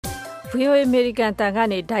VOA American တန်က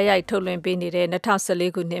နေဓာတ်ရိုက်ထုတ်လွှင့်ပေးနေတဲ့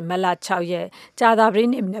2014ခုနှစ်မတ်လ6ရက်ကြာသပတေး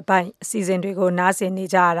နေ့မနေ့ပိုင်းအစီအစဉ်တွေကိုနားဆင်နေ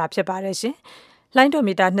ကြရတာဖြစ်ပါတယ်ရှင်။လိုင်းဒို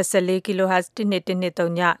မီတာ24 kHz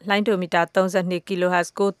 1213ညလိုင်းဒိုမီတာ32 kHz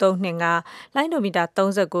 9325လိုင်းဒိုမီတာ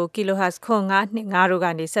39 kHz 9525တို့က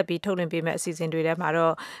နေဆက်ပြီးထုတ်လွှင့်ပေးမယ့်အစီအစဉ်တွေထဲမှာ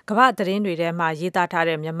တော့ကမ္ဘာသတင်းတွေထဲမှာရေးသားထား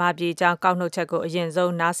တဲ့မြန်မာပြည်အကြောင်းကောက်နှုတ်ချက်ကိုအရင်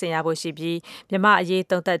ဆုံးနားဆင်ရဖို့ရှိပြီးမြန်မာအရေး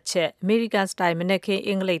သုံးသပ်ချက် American Style မနက်ခင်းအ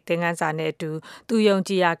င်္ဂလိပ်သင်ခန်းစာနဲ့အတူသူယုံ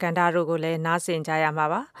ကြည်ရာကဏ္ဍတို့ကိုလည်းနားဆင်ကြရမှာ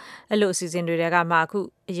ပါ။အဲ့လိုအစီအစဉ်တွေထဲကမှအခု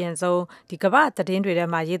အရင်ဆုံးဒီကမ္ဘာသတင်းတွေထဲ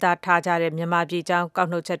မှာရေးသားထားကြတဲ့မြန်မာပြည်အကြောင်းကောက်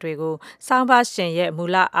နှုတ်ချက်တွေကိုစောင်းပါရှင်ရဲ့မူ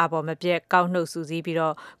လအာဘော်မပြတ်ကောက်နှုတ်စုစည်းပြီး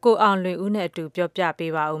တော့ကိုအောင်လွင်ဦးနဲ့အတူပြောပြ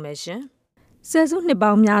ပေးပါဦးမယ်ရှင်။ဆယ်စုနှစ်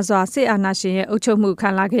ပေါင်းများစွာစစ်အာဏာရှင်ရဲ့အုပ်ချုပ်မှုခံ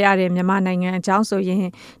လာခဲ့ရတဲ့မြန်မာနိုင်ငံအကြောင်းဆိုရင်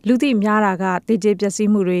လူသိများတာကတည်ကြည်ပျက်စီး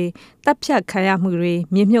မှုတွေတပ်ဖြတ်ခံရမှုတွေ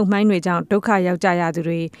မြေမြုပ်မိုင်းတွေကြောင့်ဒုက္ခရောက်ကြရသူ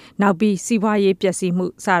တွေနောက်ပြီးစီးပွားရေးပျက်စီးမှု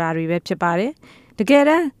စတာတွေပဲဖြစ်ပါတယ်။တကယ်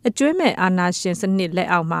တမ်းအကျွမ်းမဲ့အာဏာရှင်စနစ်လက်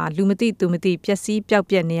အောက်မှာလူမသိသူမသိပျက်စီးပျောက်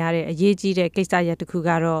ပြက်နေရတဲ့အရေးကြီးတဲ့ကိစ္စရပ်တစ်ခုက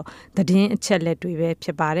တော့သတင်းအချက်လက်တွေပဲဖြ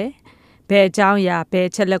စ်ပါတယ်။ဘယ်အကြောင်းအရာဘယ်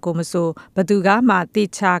အချက်လက်ကိုမဆိုဘသူကမှတိ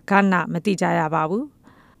ချာကနမသိကြရပါဘူး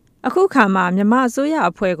။အခုခါမှာမြန်မာအစိုးရ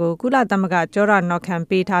အဖွဲ့ကိုကုလသမဂ္ဂကြောရနော်ခံ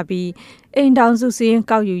ပေးထားပြီးအိမ်တောင်စုစည်း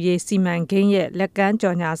ကောက်ယူရေးစီမံကိန်းရဲ့လက်ကမ်း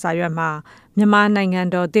ကြော်ညာစာရွက်မှာမြန်မာနိုင်ငံ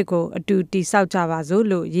တော်တစ်ကိုအတူတည်ဆောက်ကြပါစို့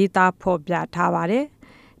လို့ရေးသားဖော်ပြထားပါတယ်။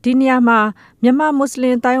ဒီနေရာမှာမြန်မာမွတ်စလ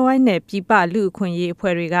င်တိုင်းဝိုင်းနဲ့ပြည်ပလူအခွင့်အရေးအ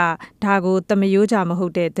ဖွဲ့တွေကဒါကိုတမယိုးကြမဟု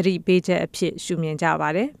တ်တဲ့သတိပေးချက်အဖြစ်ရှုမြင်ကြပါ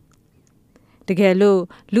တယ်။တကယ်လို့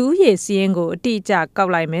လူဦးရေစီးရင်ကိုအတိအကျကော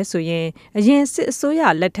က်လိုက်မယ်ဆိုရင်အရင်စစ်အစိုးရ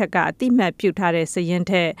လက်ထက်ကအတိမတ်ပြုထားတဲ့စရင်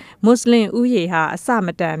ထက်မွတ်စလင်ဦးရေဟာအစမ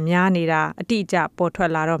တန်များနေတာအတိအကျပေါ်ထွ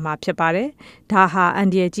က်လာတော့မှာဖြစ်ပါတယ်။ဒါဟာအန်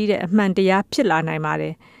ဒီရဲ့ကြီးတဲ့အမှန်တရားဖြစ်လာနိုင်ပါတ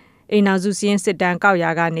ယ်။အိမ်နောက်စုစည်းစစ်တမ်းကောက်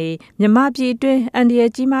ရာကနေမြမပြည်တွင်းအန်ဒီ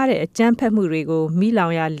ရဲ့ကြီးမားတဲ့အကြမ်းဖက်မှုတွေကိုမိလော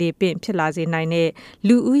င်ရလေပင့်ဖြစ်လာစေနိုင်တဲ့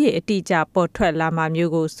လူဦးရေအတိအကျပေါ်ထွက်လာမှ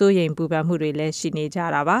မျိုးကိုစိုးရိမ်ပူပန်မှုတွေလည်းရှိနေကြ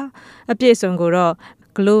တာပါ။အပြည့်စုံကိုတော့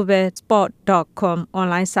globalsport.com အွန်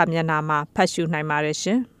လိုင်းစာမျက်နှာမှာဖတ်ရှုနိုင်ပါတယ်ရှ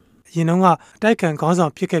င်။အရင်တုန်းကအတိုက်ခံခေါင်းဆော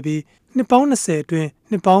င်ဖြစ်ခဲ့ပြီးနှစ်ပေါင်း20အတွင်း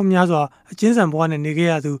နှစ်ပေါင်းများစွာအကျဉ်းဆန်ဘဝနဲ့နေခဲ့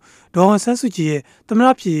ရသူဒေါ်အောင်ဆန်းစုကြည်ရဲ့သမ္မတ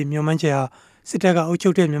ဖြစ်ရေးမျှော်မှန်းချက်ဟာစစ်တပ်ကအုပ်ချု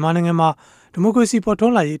ပ်တဲ့မြန်မာနိုင်ငံမှာဒီမိုကရေစီပေါ်ထွ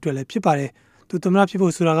န်းလာရေးအတွက်လည်းဖြစ်ပါတယ်။သူသမ္မတဖြစ်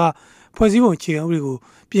ဖို့ဆိုတာကဖွဲ့စည်းပုံအခြေခံဥပဒေကို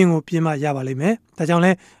ပြင်မှရပါလိမ့်မယ်။ဒါကြောင့်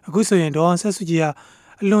လဲအခုဆိုရင်ဒေါ်အောင်ဆန်းစုကြည်ဟာ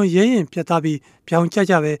အလွန်ရဲရင်ပြတ်သားပြီးပြောင်ကျ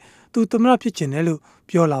ကျပဲသူသမ္မတဖြစ်ချင်တယ်လို့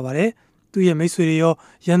ပြောလာပါတယ်။သူ့ရဲ့မိတ်ဆွေတွေရော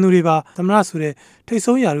ရန်သူတွေပါသမ္မတဆိုတဲ့ထိတ်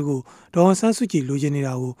ဆုံးရာတွေကိုဒေါ်အောင်ဆန်းစုကြည်လိုချင်နေ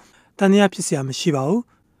တာကိုတန်တရားဖြစ်เสียမရှိပါဘူး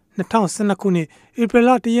။2012ခုနှစ်ဧပြီလ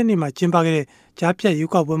1ရက်နေ့မှာကျင်းပခဲ့တဲ့ကြားဖြတ်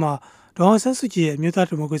ရွေးကောက်ပွဲမှာဒေါ်အောင်ဆန်းစုကြည်ရဲ့အမျိုးသား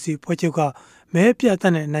ဒီမိုကရေစီဖွဲ့ချုပ်ကမဲအပြတ်အသ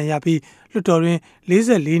တ်နဲ့အနိုင်ရပြီးလွှတ်တော်တွင်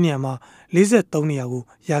44နေရာမှာ43နေရာကို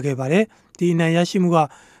ရခဲ့ပါတယ်။ဒီအနိုင်ရရှိမှုက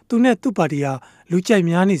သူနဲ့သူ့ပါတီဟာလူကြိုက်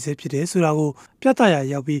များနေစေဖြစ်တယ်ဆိုတာကိုပြသရာ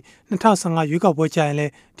ရောက်ပြီး2015ရွေးကောက်ပွဲကျရင်လ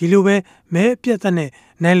ည်းဒီလိုပဲမဲအပြတ်အသတ်နဲ့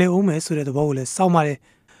နိုင်လေအောင်မယ်ဆိုတဲ့သဘောကိုလည်းစောင့်ပါတယ်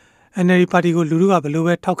။ NLD ပါတီကိုလူထုကဘလို့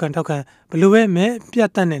ပဲထောက်ခံဘလို့ပဲမဲအပြတ်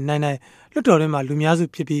အသတ်နဲ့နိုင်လွှတ်တော်ထဲမှာလူများစု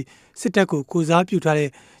ဖြစ်ပြီးစစ်တပ်ကိုကိုစားပြုထားတဲ့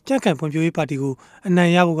ကြံ့ခိုင်ဖွံ့ဖြိုးရေးပါတီကိုအနို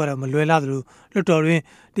င်ရဖို့ကတော့မလွယ်လားသလိုလွှတ်တော်တွင်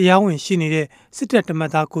တရားဝင်ရှိနေတဲ့စစ်တပ်တမ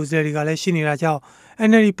တ်သားကိုယ်စားလှယ်တွေကလည်းရှိနေတာကြောင့်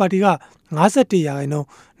NLD ပါတီက51ရာခိုင်နှုန်း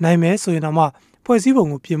နိုင်မယ်ဆိုရင်တော့မှဖွဲ့စည်းပုံ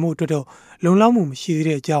ကိုပြင်ဖို့အတွက်တော့လုံလောက်မှုမရှိသေး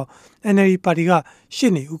တဲ့အကြောင်း NLD ပါတီကရှ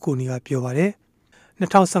စ်နေဦးကိုနီကပြောပါတယ်။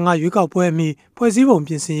2015ရွေးကောက်ပွဲအမီဖွဲ့စည်းပုံ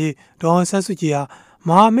ပြင်ဆင်ရေးဒေါ်အောင်ဆန်းစုကြည်ဟာမ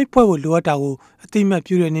ဟာမိတ်ဖွဲ့ဖို့လိုအပ်တာကိုအတိအမှတ်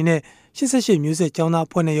ပြုတဲ့အနေနဲ့88မျိုးဆက်ကျောင်းသားအ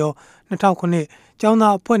ဖွဲ့နဲ့ရော2009ကျောင်း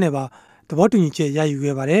သားအဖွဲ့နဲ့ပါသဘောတူညီချက်ရယူ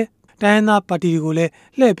ခဲ့ပါတယ်။တိုင်းရင်းသားပါတီတွေကိုလည်း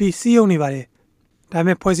လှည့်ပြီးစည်းရုံးနေပါတယ်။ဒါပေ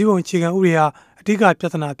မဲ့ဖွဲ့စည်းပုံအခြေခံဥပဒေဟာအဓိကပြ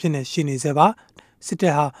ဿနာအဖြစ်နဲ့ရှိနေစေပါ။စစ်တ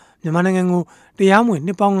ပ်ဟာမြန်မာနိုင်ငံကိုတရားမဝင်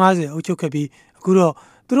နှစ်ပေါင်း90အုပ်ချုပ်ခဲ့ပြီးအခုတော့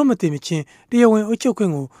သူတို့မသိမချင်းတရားဝင်အုပ်ချုပ်ခွ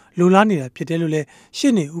င့်ကိုလိုလားနေတာဖြစ်တယ်လို့လည်းရှ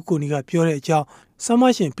စ်နေဦးကိုနီကပြောတဲ့အကြောင်းဆောင်းမ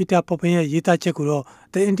ရှင်ပီတာပေါပင်ရဲ့ရေးသားချက်ကိုတော့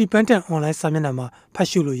The Independent Online စာမျက်နှာမှာဖတ်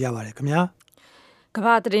ရှုလို့ရပါတယ်ခင်ဗျာ။ကမ္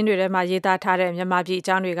ဘာသတင်းတွေထဲမှာရေးသားထားတဲ့မြန်မာပြည်အ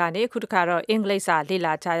ကြောင်းတွေကနေအခုတစ်ခါတော့အင်္ဂလိပ်စာလေ့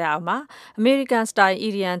လာကြရအောင်ပါ။ American Style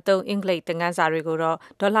Indian 3အင်္ဂလိပ်သင်ခန်းစာတွေကိုတော့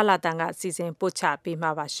ဒေါ်လာတန်ကစီစဉ်ပို့ချပေး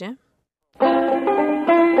မှာပါရှင်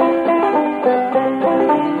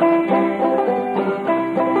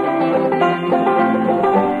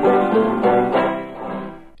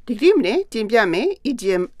။ဒီကနေ့မနေ့တင်ပြမယ်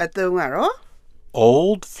idiom အသုံးကတော့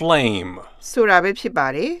Old flame ဆိုတာပဲဖြစ်ပါ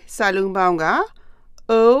တယ်။စာလုံးပေါင်းက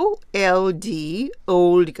OLD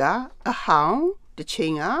old ကအဟောင်းတစ်ချိ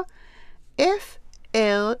န်က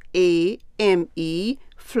FLAME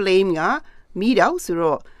flame ကမိတော့ဆို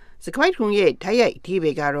တော့စကားထုံးရဲ့ဓာတ်ရိုက်အဓိပ္ပာ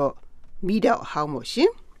ယ်ကတော့မိတော့အဟောင်းပါရှ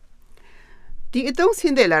င်။ဒီအသုံးဆ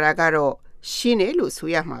င်းသက်လာတာကတော့ရှင်းတယ်လို့ဆို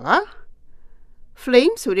ရမှာပါ။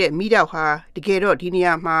 flame ဆိုတဲ့မိတော့ဟာတကယ်တော့ဒီနေ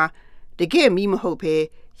ရာမှာတကယ်မိမဟုတ်ပဲ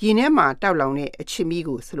ရင်ထဲမှာတောက်လောင်တဲ့အချစ်မီး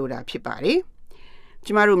ကိုဆိုလိုတာဖြစ်ပါတယ်။ကျ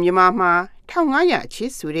မတို့မြန်မာမှာ1500အချ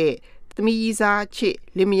စ်ဆိုတဲ့သမီးကြီးစားချစ်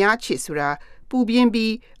လင်မယားချစ်ဆိုတာပူပြင်း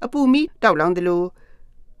ပြီးအပူမီးတောက်လောင်တယ်လို့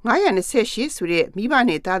928ဆိုတဲ့မိဘ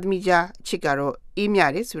နဲ့သားသမီးကြားအချစ်ကတော့အေးမြ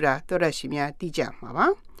တယ်ဆိုတာသောရရှိများသိကြမှာပါ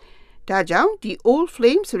။ဒါကြောင့်ဒီ old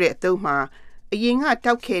flame ဆိုတဲ့အသုံးမှာအရင်က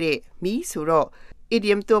တောက်ခဲ့တဲ့မီးဆိုတော့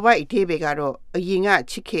idiom တော်ပိုက်အဓိပ္ပာယ်ကတော့အရင်က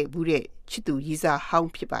ချစ်ခဲ့ဘူးတဲ့ချစ်သူရည်စားဟောင်း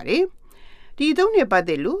ဖြစ်ပါတယ်။ဒီအသုံးနဲ့ပတ်သ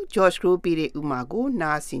က်လို့ George Crow ပေးတဲ့ဥမာကို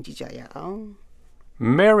နားဆင်ကြည့်ကြရအောင်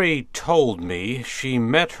။ Mary told me she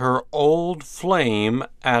met her old flame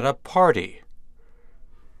at a party.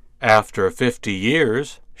 After 50 years,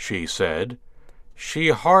 she said, she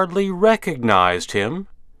hardly recognized him,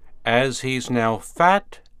 as he's now fat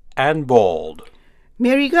and bald.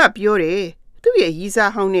 Mary ကပြောတယ်သူ့ရဲ့ရည်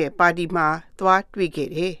စားဟောင်းနဲ့ပါတီမှာသွားတွေ့ခဲ့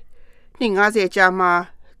တယ်။နှစ်50ကြာမှ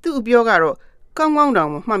သူ့အပြောကတော့ကောင်းကောင်းတော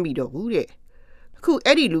င်မမှတ်မိတော့ဘူးတဲ့။အခု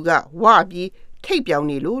အဲ့ဒီလူကဝပြီးထိတ်ပြောင်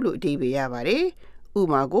နေလို့အဓိပ္ပာယ်ရပါတယ်။ဥ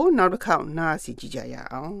မာကိုနောက်တစ်ခေါက်နားဆင်ကြည့်ကြရ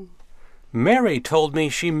အောင်။ Mary told me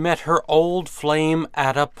she met her old flame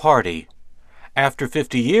at a party. After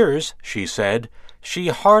 50 years, she said, she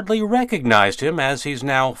hardly recognized him as he's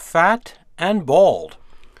now fat and bald.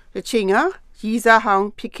 အချိန်ကရည်စားဟောင်း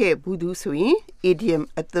ဖြစ်ခဲ့ဘူးသူဆိုရင် idiom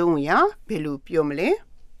အသုံးအရာဘယ်လိုပြောမလဲ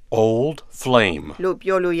Old flame လို့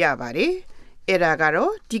ပြောလို့ရပါတယ်။အဲ့ဒါက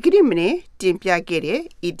တော့ဒီကနေ့မနေ့တင်ပြခဲ့တဲ့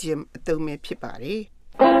idiom အသုံးပဲဖြစ်ပါတယ်။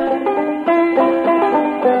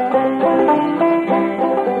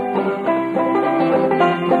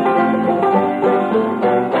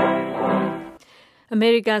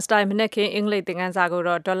 American Style မနက်ခင်းအင်္ဂလိပ်သင်ခန်းစာကို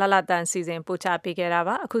တော့ဒေါ်လာလာတန်စီစဉ်ပို့ချပေးခဲ့တာ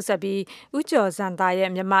ပါအခုဆက်ပြီးဦးကျော်စံသားရဲ့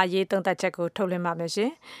မြန်မာရေးသုံးသပ်ချက်ကိုထုတ်လွှင့်ပါမယ်ရှ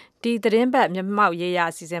င်ဒီသတင်းပတ်မြန်မာရေးရာ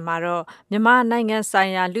အစီအစဉ်မှာတော့မြန်မာနိုင်ငံဆို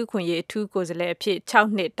င်ရာလူခွင့်ရေးအထူးကိုယ်စားလှယ်အဖြစ်6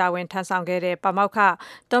နှစ်တာဝန်ထမ်းဆောင်ခဲ့တဲ့ပါမောက္ခ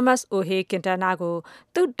Thomas O'Hay Quintana ကို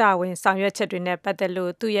သူ့တာဝန်ဆောင်ရွက်ချက်တွေနဲ့ပတ်သက်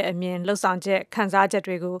လို့သူ့ရဲ့အမြင်လှုပ်ဆောင်ချက်ခန်းစားချက်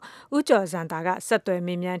တွေကိုဦးကျော်စံသားကဆက်သွယ်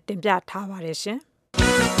မေးမြန်းတင်ပြထားပါတယ်ရှင်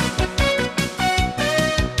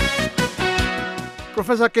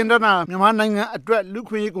Professor Quintana မြန်မာနိုင်ငံအတွက်လူ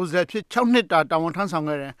ခွင့်ရေးကိုယ်စားလှယ်ဖြစ်6နှစ်တာဝန်ထမ်းဆောင်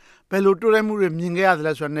ခဲ့တယ်ဘယ်လိုတိုးတက်မှုတွေမြင်ခဲ့ရသ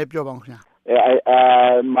လဲဆိုတာနဲ့ပြောပါဦးခင်ဗျာ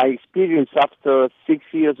My experience after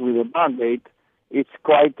 6 years with the mandate it's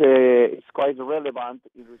quite relevant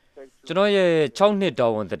in respect to ကျွန်တော်ရဲ့6နှစ်တာ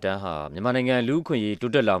ဝန်သက်တမ်းဟာမြန်မာနိုင်ငံလူခွင့်ရေး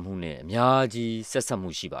တိုးတက်လာမှုနဲ့အများကြီးဆက်ဆက်မှု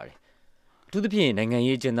ရှိပါတယ်အထူးသဖြင့်နိုင်ငံ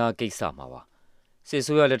ရေးကျင်းသားကိစ္စမှာပါစစ်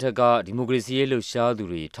ဆိုးရလက်ထက်ကဒီမိုကရေစီရေးလှုပ်ရှားသူ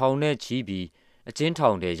တွေထောင်နဲ့ချီပြီးအကျဉ်းထော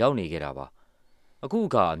င်တွေရောက်နေခဲ့တာပါအခု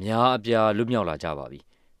ကအများအပြားလွတ်မြောက်လာကြပါပြီ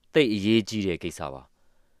တိတ်အရေးကြီးတဲ့ကိစ္စပါ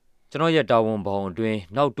ကျွန်တော်ရဲ့တာဝန်ပေါင်းအတွင်း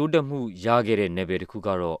နောက်တိုးတက်မှုရခဲ့တဲ့နယ်ပယ်တစ်ခုက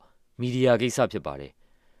တော့မီဒီယာကိစ္စဖြစ်ပါတယ်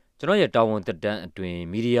ကျွန်တော်ရဲ့တာဝန်သက်တမ်းအတွင်း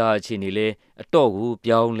မီဒီယာအခြေအနေလဲအတော့ကို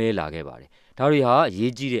ပြောင်းလဲလာခဲ့ပါတယ်ဒါတွေဟာအ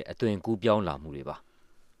ရေးကြီးတဲ့အသွင်ကူးပြောင်းလာမှုတွေပါ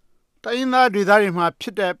တိုင်းသားဒေသတွေမှာဖြ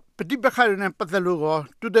စ်တဲ့ပဋိပက္ခတွေနဲ့ပတ်သက်လို့ကော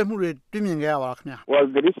တိုးတက်မှုတွေတွေ့မြင်ခဲ့ရပါလားခင်ဗျာ Well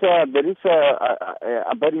there is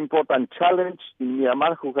a very important challenge in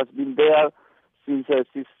Myanmar who has been there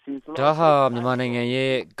ဒါဟာမြန်မာနိုင်ငံ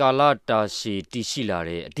ရဲ့ကာလတာရှည်တည်ရှိလာ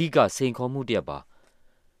တဲ့အဓိကစိန်ခေါ်မှုတစ်ပါ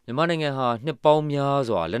မြန်မာနိုင်ငံဟာနှစ်ပေါင်းများ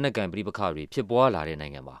စွာလက်နက်ကိုင်ပဋိပက္ခတွေဖြစ်ပွားလာတဲ့နို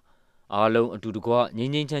င်ငံပါအားလုံးအတူတကွငြိ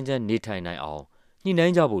မ်းငြိမ်းချမ်းချမ်းနေထိုင်နိုင်အောင်ညှိနှို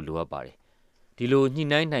င်းကြဖို့လိုအပ်ပါတယ်ဒီလိုညှိ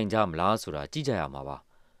နှိုင်းနိုင်ကြမလားဆိုတာကြည့်ကြရမှာပါ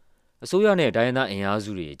အစိုးရနဲ့တိုင်းဒေသအင်အား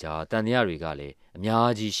စုတွေကြားတန်တရားတွေကလည်းအ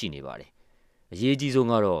များကြီးရှိနေပါတယ်အရေးကြီးဆုံး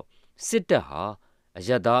ကတော့စစ်တပ်ဟာအရ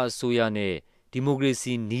ပ်သားအစိုးရနဲ့ဒီမိုကရေ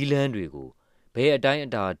စီနည်းလမ်းတွေကိုဘယ်အတိုင်းအ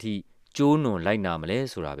တာအထိကျိုးနွန်လိုက်နာမလဲ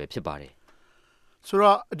ဆိုတာပဲဖြစ်ပါတယ်ဆို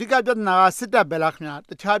တော့အဓိကပြဿနာကစစ်တပ်ပဲလားခင်ဗျာ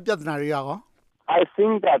တခြားပြဿနာတွေကရော I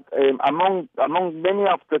think that among many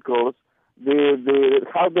obstacles the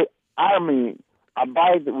how the army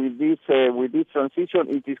abide with this transition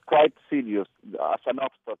it is quite serious as an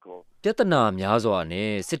obstacle ပြဿနာများစွာနဲ့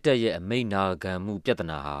စစ်တပ်ရဲ့အမိန့်နာခံမှုပြဿ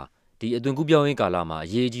နာဟာဒီအသွင်ကူးပြောင်းရေးကာလမှာအ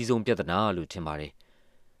ရေးအကြီးဆုံးပြဿနာလို့ထင်ပါတယ်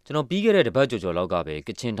ကျွန်တော်ပြီးခဲ့တဲ့တပတ်ကျော်လောက်ကပဲက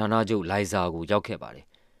ချင်ဌာနချုပ်လိုင်ဇာကိုရောက်ခဲ့ပါတယ်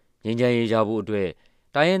။ငြိမ်းချမ်းရေးရဖို့အတွက်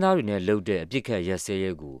တိုင်းရင်းသားတွေနဲ့လှုပ်တဲ့အပြစ်ခတ်ရက်စဲ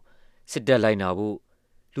ရဲကိုစစ်တပ်လိုက်နာဖို့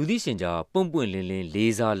လူသိရှင်ကြားပွန့်ပွန့်လင်းလင်း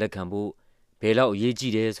လေးစားလက်ခံဖို့ဘယ်လောက်အရေး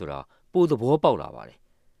ကြီးတယ်ဆိုတာပိုသဘောပေါက်လာပါတယ်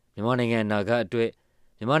။မြန်မာနိုင်ငံအနာဂတ်အတွက်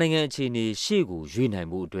မြန်မာနိုင်ငံအခြေအနေရှေ့ကိုရွေ့နိုင်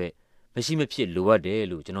ဖို့အတွက်မရှိမဖြစ်လိုအပ်တယ်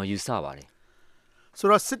လို့ကျွန်တော်ယူဆပါတယ်။ဆို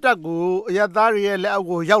တော့စစ်တပ်ကိုအရပ်သားတွေရဲ့လက်အောက်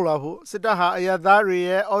ကိုရောက်လာဖို့စစ်တပ်ဟာအရပ်သားတွေ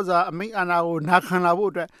ရဲ့ဩဇာအမိန့်အာဏာကိုနာခံလာဖို့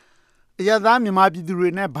အတွက်အရပ်သားမြန်မာပြည်သူတွေ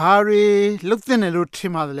နဲ့ဘာတွေလုပ်သင့်တယ်လို့ထ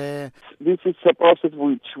င်ပါသလဲ This is a process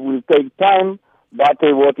which will take time but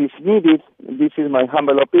what is needed this is my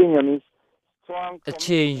humble opinion is strong အ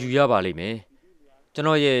ချိန်ယူရပါလိမ့်မယ်ကျွန်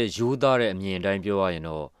တော်ရဲ့ရိုးသားတဲ့အမြင်အတိုင်းပြောရရင်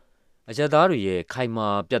တော့အရပ်သားတွေရဲ့ခိုင်မာ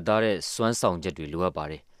ပြတ်သားတဲ့စွမ်းဆောင်ချက်တွေလိုအပ်ပါ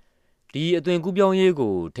တယ် ဒီအသွင်ကူးပြောင်းရေး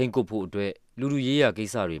ကိုထိန်းကွပ်ဖို့အတွက်လူလူရေးရာကိစ္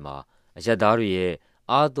စတွေမှာအရက်သားတွေရဲ့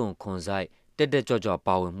အာသွန်ခွန်ဆိုင်တက်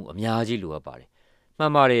ကြွပါဝင်မှုအများကြီးလိုအပ်ပါတယ်။မှ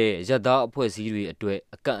န်ပါတယ်အရက်သားအဖွဲ့အစည်းတွေအတွက်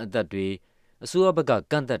အကန့်အသတ်တွေအစိုးရဘက်က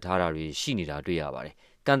ကန့်သက်ထားတာတွေရှိနေတာတွေ့ရပါတယ်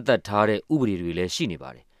။ကန့်သက်ထားတဲ့ဥပဒေတွေလည်းရှိနေပါတ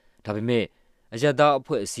ယ်။ဒါပေမဲ့အရက်သား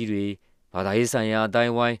အဖွဲ့အစည်းတွေဘာသာရေးဆိုင်ရာအ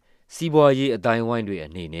တိုင်းဝိုင်းစီးပွားရေးအတိုင်းဝိုင်းတွေ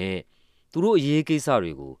အနေနဲ့သူတို့အရေးကိစ္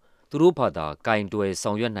စတွေကိုသူတို့ဘာသာကင်တွယ်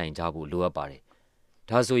ဆောင်ရွက်နိုင်ကြဖို့လိုအပ်ပါတယ်။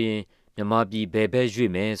ဒါဆိုရင်မြန်မာပြည်ဘယ်ဘက်ရွေ့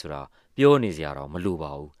မယ်ဆိုတာပြောနေစရာတော့မ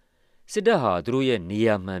လိုပါဘူး။စစ်တပ်ဟာသူတို့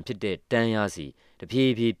ရဲ့နေရာမှန်ဖြစ်တဲ့တန်းရစီတဖြ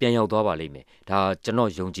ည်းဖြည်းပြန်ရောက်သွားပါလိမ့်မယ်။ဒါ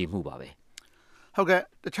ကျွန်တော်ယုံကြည်မှုပါပဲ။ဟုတ်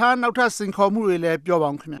ကဲ့တခြားနောက်ထပ်စိန်ခေါ်မှုတွေလည်းပြောပါ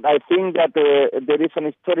ဦးခင်ဗျ။ I think that there is an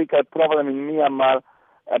historical problem in Myanmar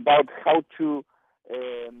about how to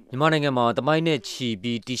မြန်မာနိုင်ငံမှာတမိုင်းနဲ့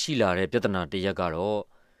ချီပြီးတည်ရှိလာတဲ့ပြဿနာတစ်ရပ်ကတော့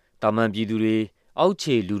တာမန်ပြည်သူတွေ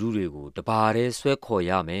အောက်ခြေလူထုတွေကိုတပါးတည်း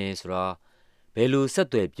ဆွဲခေါ်ရမယ်ဆိုတာဘယ်လို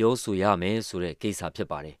ဆက်သွယ်ပြောဆိုရမယ်ဆိုတဲ့ကိစ္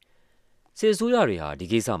စဖြစ်ပါတယ်။စစ်အစိုးရတွေဟာဒီ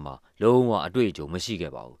ကိစ္စမှာလုံးဝအတွေ့အကြုံမ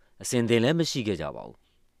ရှိခဲ့ပါဘူး။အစဉ်သင်လည်းမရှိခဲ့ကြပါဘူး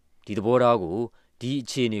။ဒီသဘောထားကိုဒီ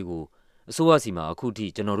အခြေအနေကိုအစိုးရစီမှာအခုထိ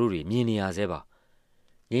ကျွန်တော်တို့တွေမြင်နေရသေးပါ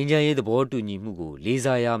။ငြိမ်းချမ်းရေးသဘောတူညီမှုကို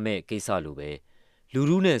လေးစားရမယ့်ကိစ္စ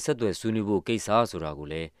လိုပဲလူထုနဲ့ဆက်သွယ်ဆွေးနွေးဖို့ကိစ္စဆိုတာကို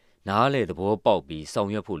လည်းနားလည်သဘောပေါက်ပြီးဆောင်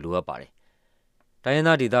ရွက်ဖို့လိုအပ်ပါတယ်။တိုင်းရင်း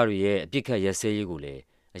သားဒေသတွေရဲ့အပြစ်ခတ်ရက်စဲရေးကိုလ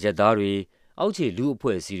ည်းအရက်သားတွေအောက်ခြေလူအ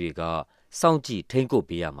ဖွဲ့အစည်းတွေကစောင့်ကြည့်ထိ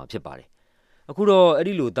န်းကွပ်ပေးရမှာဖြစ်ပါတယ်။အခုတော့အဲ့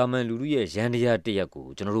ဒီလိုတာမန်လူထုရဲ့ရန်တရားတရက်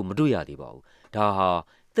ကိုကျွန်တော်တို့မတွေ့ရသေးပါဘူး။ဒါဟာ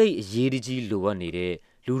သိအရေးကြီးလိုအပ်နေ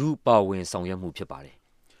တဲ့လူထုပါဝင်ဆောင်ရွက်မှုဖြစ်ပါတယ်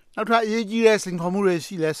။နောက်ထပ်အရေးကြီးတဲ့စိန်ခေါ်မှု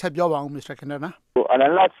တွေရှိလဲဆက်ပြောပါဦး Mr. Kendana And the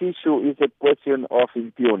last issue is a question of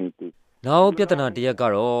impunityနောက်ပြဿနာတစ်ရပ်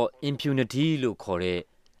ကတော့ impunity လို့ခေါ်တဲ့အ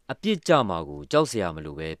ပြစ်ကြမှာကိုကြောက်စရာမ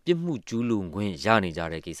လိုပဲပြစ်မှုကျူးလွန်ခွင့်ရနေကြ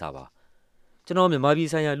တဲ့ကိစ္စပါ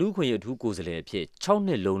ကျွန်တော်မြန်မာပြည်ဆိုင်ရာလူ့ခွင့်ရေးအထူးကိုယ်စားလှယ်အဖြစ်6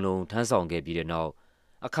နှစ်လုံးထမ်းဆောင်ခဲ့ပြီးတဲ့နောက်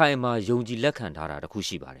အခိုင်အမာယုံကြည်လက်ခံထားတာ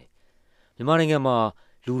တစ်ခုရှိပါတယ်မြန်မာနိုင်ငံ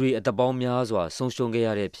မှာလူတွေအသက်ပေါင်းများစွာဆုံးရှုံးခဲ့ရ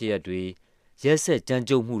တဲ့ဖြစ်ရပ်တွေရက်စက်ကြမ်း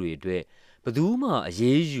ကြုတ်မှုတွေအတွက်ဘယ်သူမှအ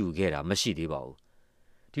ရေးယူခဲ့တာမရှိသေးပါဘူး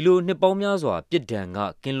ဒီလိုနှစ်ပေါင်းများစွာပြစ်ဒဏ်က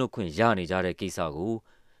ကင်းလွတ်ခွင့်ရနေကြတဲ့ကိစ္စ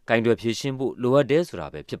ကိုကင်တွယ်ဖြေရှင်းဖို့လိုအပ်တယ်ဆိုတာ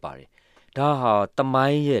ပဲဖြစ်ပါတယ်။ဒါဟာတမို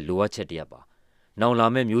င်းရဲ့လိုအပ်ချက်တစ်ရပ်ပါ။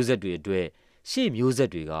နောင်လာမယ့်မျိုးဆက်တွေအတွက်ရှေ့မျိုး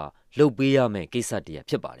ဆက်တွေကလှုပ်ပေးရမယ့်ကိစ္စတစ်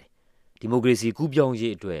ရပ်ဖြစ်ပါတယ်။ဒီမိုကရေစီကူးပြောင်း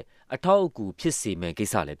ရေးအတွက်အထောက်အကူဖြစ်စေမ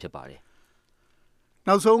ယ့်ကိစ္စလည်းဖြစ်ပါတယ်။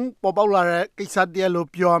နောက်ဆုံးပေါ်ပေါက်လာတဲ့ကိစ္စတစ်ရပ်လို့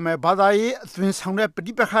ပြောရမယ်။ဘာသာရေးအသွင်ဆောင်တဲ့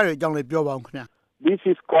ပဋိပက္ခတွေအကြောင်းလည်းပြောပါဦးခင်ဗျာ။ This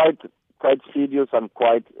is quite serious and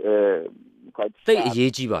quite သိ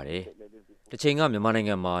အရေးကြီးပါတယ်။တစ်ချိန်ကမြန်မာနိုင်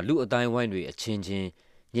ငံမှာလူအတိုင်းဝိုင်းတွေအချင်းချင်း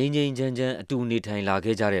ငြိမ်းချမ်းအတူနေ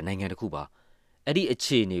ထိုင်လာခဲ့ကြတဲ့နိုင်ငံတစ်ခုပါအဲ့ဒီ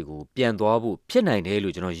အခြေအနေကိုပြန်သွားဖို့ဖြစ်နိုင်တယ်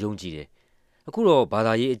လို့ကျွန်တော်ယုံကြည်တယ်အခုတော့ဘာ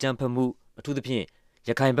သာရေးအကြမ်းဖက်မှုအထူးသဖြ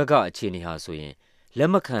င့်ရခိုင်ဘက်ကအခြေအနေဟာဆိုရင်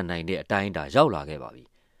လက်မခံနိုင်တဲ့အတိုင်းအတာရောက်လာခဲ့ပါ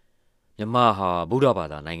ပြီမြန်မာဟာဗုဒ္ဓဘာ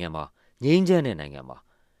သာနိုင်ငံမှာငြိမ်းချမ်းတဲ့နိုင်ငံမှာ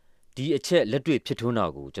ဒီအချက်လက်တွေ့ဖြစ်ထွ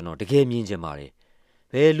န်းတာကိုကျွန်တော်တကယ်မြင်ချင်ပါတယ်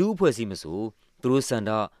ဘယ်လူအဖွဲ့အစည်းမ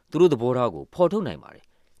ဆိုသူတို့စံတာသူတို့သဘောထားကိုဖော်ထုတ်နိုင်ပါ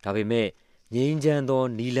တယ်ဒါပေမဲ့ငြိမ်းချမ်းသော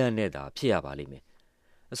နီးလန်းနဲ့သာဖြစ်ရပါလိမ့်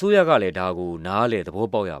မယ်အစိုးရကလည်းဒါကိုနားလည်သ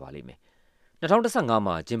ဘောပေါက်ရပါလိမ့်မယ်2015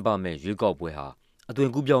မှာကျင်းပမဲ့ရွေးကောက်ပွဲဟာ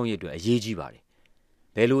အသွင်ကူးပြောင်းရေးအတွက်အရေးကြီးပါတယ်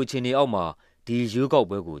ဘယ်လိုအခြေအနေအောက်မှာဒီရွေးကောက်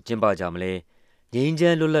ပွဲကိုကျင်းပကြမလဲငြိ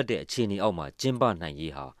မ်းချမ်းလွတ်လပ်တဲ့အခြေအနေအောက်မှာကျင်းပနိုင်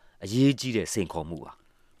ရေးဟာအရေးကြီးတဲ့စိန်ခေါ်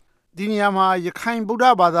မှုပါဒီနေရာမှာရခိုင်ဗုဒ္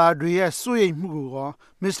ဓဘာသာတွေရဲ့စိုးရိမ်မှုကိုရော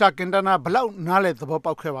မစ္စတာကင်တနာဘလောက်နားလည်သဘော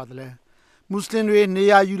ပေါက်ခဲ့ပါသလဲမွတ်စလင်တွေနေ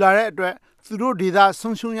ရာယူလာတဲ့အတွက်သူတို့ဒေ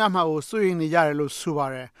သဆုံးရှုံးရမှာကိုစိုးရိမ်နေကြတယ်လို့ဆိုပါတ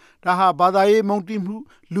ယ်ဒါဟာဘာသာရေးမုန်းတီးမှု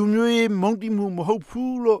လူမျိုးရေးမုန်းတီးမှုမဟုတ်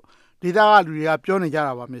ဘူးလို့ဒေသကလူတွေ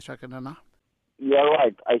ကပြောနေကြတာပါမစ္စတာကင်တနာ You're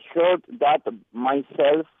right. I heard that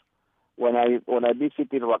myself when I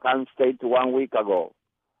visited Rakhine State 1 week ago.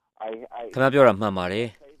 ခင်ဗျားပြောတာမှန်ပါတယ်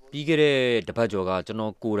ပြီးခဲ့တဲ့တစ်ပတ်ကျော်က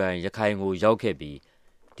ကျွန်တော်ကိုယ်တိုင်ရခိုင်ကိုရောက်ခဲ့ပြီး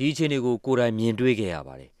ဒီအခြေအနေကိုကိုယ်တိုင်မြင်တွေ့ခဲ့ရ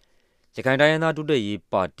ပါတယ်ရခိုင်တိုင်းရင်းသားတိုးတက်ရေး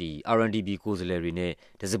ပါတီ RNDP ကိုယ်စားလှယ်တွေနဲ့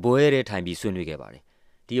တစပွဲရဲထိုင်ပြီးဆွေးနွေးခဲ့ပါတယ်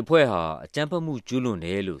ဒီအဖွဲ့ဟာအကြမ်းဖက်မှုကျူးလွန်တ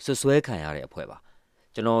ယ်လို့ဆွဆွဲခံရတဲ့အဖွဲ့ပါ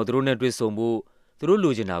ကျွန်တော်တို့နဲ့တွေ့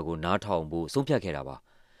ဆုံဖို့သူတို့လိုချင်တာကိုနားထောင်ဖို့ဆုံးဖြတ်ခဲ့တာပါ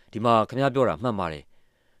ဒီမှာခင်ဗျားပြောတာမှန်ပါ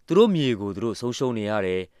တယ်သူတို့မြေကိုသူတို့ဆုံးရှုံးနေရတ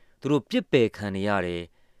ယ်သူတို့ပြစ်ပယ်ခံနေရ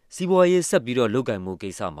တယ်စီးပွားရေးဆက်ပြီးတော့လုပ်ကင်မှုကိ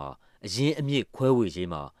စ္စမှာအရင်အမြစ်ခွဲဝေခြ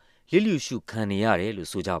င်းမှာလစ်လျူရှုခံနေရ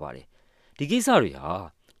တယ်လို့ဆိုကြပါတယ်ဒီကိစ္စ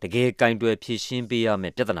တွေဟာတကယ်ကင်တွယ်ဖြေရှင်းပေးရ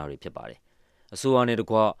မယ့်ပြဿနာတွေဖြစ်ပါတယ်အစိုးရနဲ့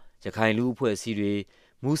တကွရခိုင်လူအဖွဲ့အစည်းတွေ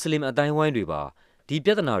မွတ်စလင်အတိုင်းဝိုင်းတွေပါဒီပြ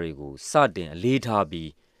ဿနာတွေကိုစတင်အလေးထားပြီး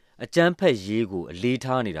အကြမ်းဖက်ရေးကိုအ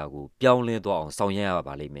လေးထားနေတာကိုပြောင်းလဲသွားအောင်ဆောင်ရွက်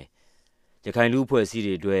ရပါလိမ့်မယ်ရခိုင်လူအဖွဲ့အစ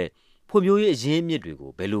ည်းတွေအတွက်ဖွံ့ဖြိုးရေးအရင်းအမြစ်တွေ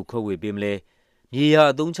ကိုဘယ်လိုခွဲဝေပေးမလဲ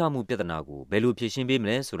မြေယာအသုံးချမှုပြဿနာကိုဘယ်လိုဖြေရှင်းပေး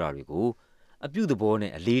မလဲဆိုတာတွေကိုအပြုသဘော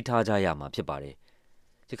နဲ့အလေးထားကြရမှာဖြစ်ပါ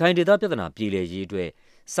တယ်ရ ရခိုင်ဒေသပြဿနာပြည်လည်ရေးအတွက်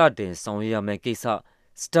စတင်ဆောင်ရွက်ရမယ့်ကိစ္စ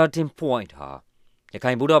starting point ဟာရ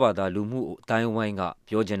ခိုင်ဗုဒ္ဓဘာသာလူမှုအတိုင်းအဝိုင်းက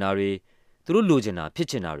ပြောချင်တာတွေသူတို့လိုချင်တာဖြစ်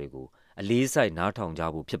ချင်တာတွေကိုအလေးစိုက်နားထောင်ကြ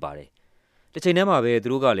ဖို့ဖြစ်ပါတယ်။တစ်ချိန်တည်းမှာပဲသူ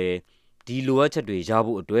တို့ကလည်းဒီလိုအပ်ချက်တွေရ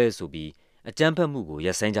ဖို့အတွက်ဆိုပြီးအကြမ်းဖက်မှုကိုရ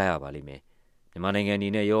ပ်ဆိုင်းကြရပါလိမ့်မယ်။မြန်မာနိုင်ငံအနေ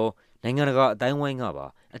နဲ့ရောနိုင်ငံတကာအတိုင်းအဝိုင်းကပါ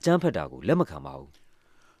အကြမ်းဖက်တာကိုလက်မခံပါဘူး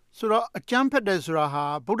။ဆိုတော့အကြမ်းဖက်တယ်ဆိုတာဟာ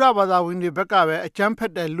ဗုဒ္ဓဘာသာဝင်တွေဘက်ကပဲအကြမ်းဖ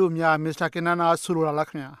က်တယ်လို့များ Mr. Kinana ဆိုလိုတာလား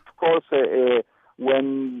ခင်ဗျာ။ Of course,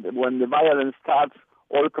 when the violence starts,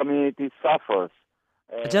 all communities suffers.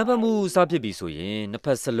 အကြမ်းဖက်မှုစဖြစ်ပြီဆိုရင်နှစ်ဖ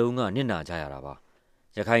က်စလုံးကနစ်နာကြရတာပါ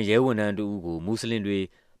။ရခိုင်ရဲဝန်ထမ်းတူကိုမွတ်စလင်တွေ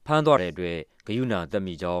ဖမ်းသွားတဲ့အတွက်ဂယုဏတက်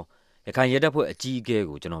မိကြောင်းရခိုင်ရဲတပ်ဖွဲ့အကြီးအကဲ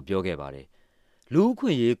ကိုကျွန်တော်ပြောခဲ့ပါတယ်။လူ့အခွ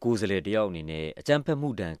င့်အရေးကိုယ်စားလှယ်တယောက်အနေနဲ့အကြမ်းဖက်မှု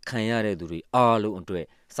ဒဏ်ခံရတဲ့သူတွေအားလုံးအတွက်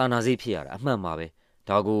စာနာစိတ်ဖြစ်ရတာအမှန်ပါပဲ။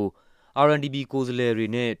ဒါကို RNDP ကိုယ်စားလှယ်တွေ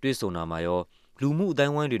နဲ့တွေ့ဆုံတာမှာရောလူမှုအတို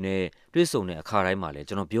င်းဝိုင်းတွေနဲ့တွေ့ဆုံတဲ့အခါတိုင်းမှာလည်း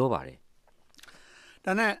ကျွန်တော်ပြောပါတယ်။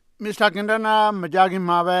ဒါနဲ့ Mr. Kinana မကြခင်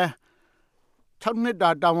မှာပဲ6နှစ်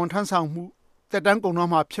တာဝန်ထမ်းဆောင်မှုတက်တန်းကုန်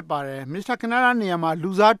တော့မှာဖြစ်ပါတယ် Mr. Kinana နေရာမှာ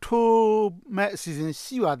လူစားထိုးမဲ့အစီအစဉ်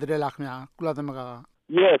ရှိပါတယ်လားခင်ဗျာကုလသမဂ္ဂက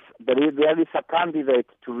Yes, there is a candidate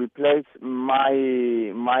to replace my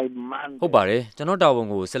man. ဟုတ်ပါတယ်ကျွန်တော်တာဝန်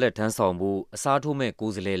ကိုဆက်လက်ထမ်းဆောင်ဖို့အစားထိုးမဲ့ကို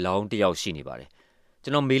ယ်စားလှယ်လောင်းတစ်ယောက်ရှိနေပါတယ်ကျွ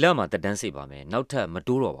န်တော်မေလမှာတက်တန်းစေပါမယ်နောက်ထပ်မ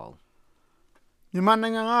တိုးတော့ပါဘူးမြန်မာနို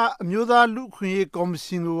င်ငံကအမျိုးသားလူ့အခွင့်အရေးကော်မ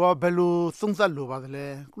ရှင်ကိုဘယ်လိုသုံးသပ်လိုပါသလဲ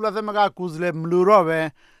ကုလသမဂ္ဂကိုယ်စားလှယ်မလိုတော့ပဲ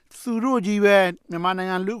သူတို့ကြီးပဲမြန်မာနိုင်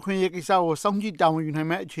ငံလူ့အခွင့်အရေးကိစ္စကိုစောင့်ကြည့်တာဝန်ယူနိုင်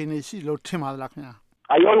မဲ့အခြေအနေရှိလို့ထင်ပါသလားခင်ဗျာ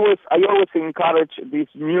I always encourage this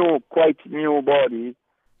quite new body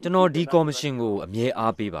ကျွန်တော်ဒီကော်မရှင်ကိုအမြဲ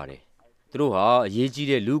အားပေးပါတယ်သူတို့ဟာအရေးကြီး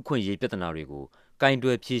တဲ့လူ့အခွင့်အရေးပြဿနာတွေကိုကင်တွ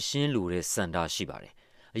ယ်ဖြေရှင်းလိုတဲ့စံတာရှိပါတယ်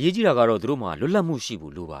အရေးကြီးတာကတော့သူတို့မှာလွတ်လပ်မှုရှိ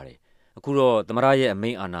ဖို့လိုပါတယ်အခုတော့သမ္မတရဲ့အမိ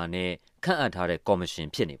န့်အာဏာနဲ့ခန့်အပ်ထားတဲ့ကော်မရှင်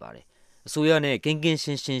ဖြစ်နေပါတယ်အစိုးရနဲ့ကင်းရှ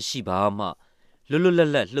င်းရှိပါမှလွတ်လပ်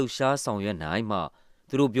လှုပ်ရှားဆောင်ရွက်နိုင်မှ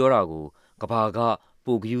သူတို့ပြောတာကိုကဘာက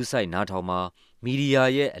ပိုဂယုဆိုင်နားထောင်မှာမီဒီယာ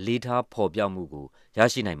ရဲ့အလေးထားဖော်ပြမှုကိုရ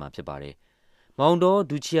ရှိနိုင်မှာဖြစ်ပါတယ်မောင်တော်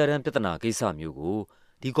ဒူချီယာရန်ပြဿနာကိစ္စမျိုးကို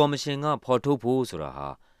ဒီကော်မရှင်ကဖော်ထုတ်ဖို့ဆိုတာဟာ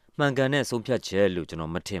မှန်ကန်တဲ့ဆုံးဖြတ်ချက်လို့ကျွန်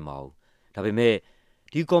တော်မထင်ပါဘူးဒါပေမဲ့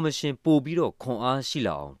ဒီကော်မရှင်ပို့ပြီးတော့ခွန်အားရှိ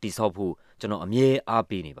လာအောင်တည်ဆောက်ဖို့ကျွန်တော်အမြဲအား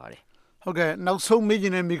ပေးနေပါတယ်ဟုတ်ကဲ့နောက်ဆုံးမေးချ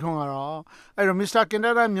င်တဲ့မိခွန်းကတော့အဲ့တော့ Mr.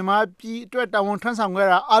 Kinana မြန်မာပြည်အတွက်တာဝန်ထမ်းဆောင်ခဲ့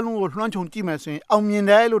တာအားလုံးကိုလွှမ်းခြုံကြည့်မယ်ဆိုရင်အောင်မြင်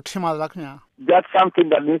တယ်လို့ထင်ပါသလားခင်ဗျာ That's something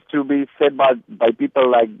that needs to be said by people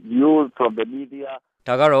like you from the media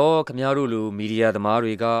ဒါကတော့ခင်ဗျားတို့လူမီဒီယာသမား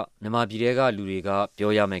တွေကမြန်မာပြည်ထဲကလူတွေက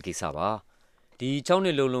ပြောရမယ့်ကိစ္စပါဒီ6နှ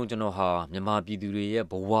စ်လုံးကျွန်တော်ဟာမြန်မာပြည်သူတွေရဲ့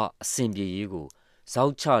ဘဝအဆင်ပြေရေးကိုဇော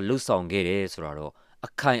က်ချလှုပ်ဆောင်ခဲ့တယ်ဆိုတာတော့အ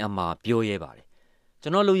ခိုင်အမာပြောရဲပါတယ်ကျွ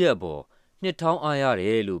န်တော်လုပ်ရဲ့အပေါ်နှစ်ထောင်းအားရတ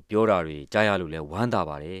ယ်လို့ပြောတာတွေကြားရလို့လဲဝမ်းသာ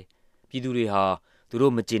ပါတယ်ပြည်သူတွေဟာသူ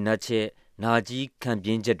တို့မကျေနပ်ချက်နာကြီးခံပြ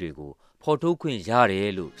င်းချက်တွေကိုဖော်ထုတ်ခွင့်ရတ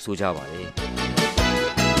ယ်လို့ဆိုကြပါတယ်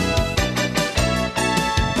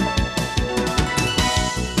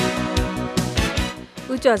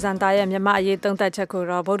ဦးကျော်စံသားရဲ့မြန်မာအရေးသုံးသပ်ချက်ကို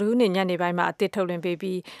တော့ဗုဒ္ဓဟူးနေ့ညနေပိုင်းမှာအသစ်ထုတ်လွှင့်ပေး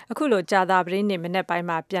ပြီးအခုလိုကြာသပတေးနေ့မနေ့ပိုင်း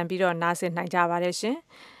မှာပြန်ပြီးတော့နားဆင်နိုင်ကြပါတယ်ရှင်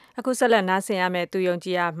အခုဆက်လက်နားဆင်ရမယ့်သူယုံကြ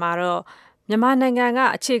ည်ရမှာတော့မြန်မာနိုင်ငံက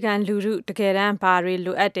အခြေခံလူထုတကယ်တမ်းဘာတွေ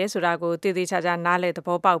လိုအပ်တယ်ဆိုတာကိုတည်တည်ချာချာနားလည်သ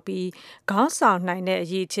ဘောပေါက်ပြီးခေါင်းဆောင်နိုင်တဲ့အ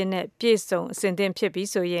ရေးချင်းနဲ့ပြည့်စုံအစဉ်သင့်ဖြစ်ပြီး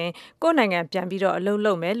ဆိုရင်ကိုယ့်နိုင်ငံပြန်ပြီးတော့အလုပ်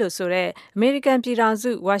လုပ်မယ်လို့ဆိုတဲ့ American ပြည်ထောင်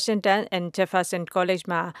စု Washington and Jefferson College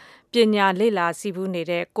မှာပညာလေ့လာစီးပူးနေ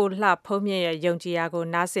တဲ့ကိုလှဖုံးမြင့်ရဲ့ယုံကြည်ရာကို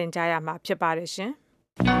နားဆင်ကြရမှာဖြစ်ပါတယ်ရှင်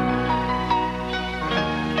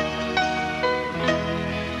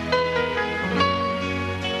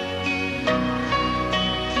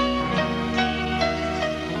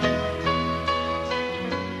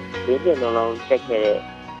ဒီလိုလုံးတက်ခဲ့တဲ့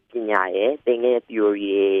ပညာရဲ့သင်ခဲ့တဲ့ theory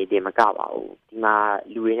တွေမကပါဘူးဒီမှာ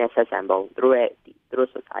လူတွေနဲ့ဆက်ဆံပုံသူတို့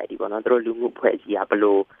society ပေါ့နော်သူတို့လူမှုဖွဲ့စည်းတာဘ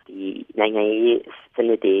လို့ဒီနိုင်ငံရေးစန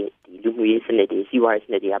စ်တွေဒီလူမှုရေးစနစ်တွေစီးပွားရေးစ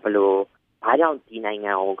နစ်တွေကဘလို့ဘာကြောင့်ဒီနိုင်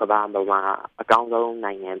ငံကိုကမ္ဘာပေါ်မှာအကောင်းဆုံး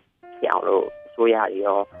နိုင်ငံဖြစ်အောင်လို့ဆိုရ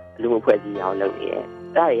ရောလူမှုဖွဲ့စည်းအောင်လုပ်နေတယ်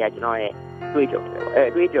ဒါတွေကကျွန်တော်ရဲ့တွေးကြုံတွေပေါ့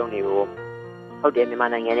တွေးကြုံတွေကိုဟုတ်တယ်မြန်မာ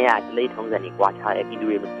နိုင်ငံရဲ့ဒလိထုံးစံတွေကွာခြားတယ်ပြည်သူ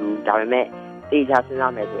တွေမတူဒါပေမဲ့တေချာစဉ်း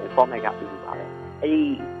စားမယ်ဆိုရင် format ကပြူပါပဲအဲ့ဒီ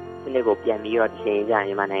စနစ်ကိုပြန်ပြီးတော့ဒီချိန်ကျရင်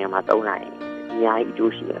မြန်မာနိုင်ငံမှာသုံးနိုင်အများကြီးအ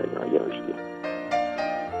ကျိုးရှိတယ်လို့ကျွန်တော်ယုံကြည်တယ်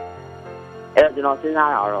အဲ့တော့ကျွန်တော်စဉ်း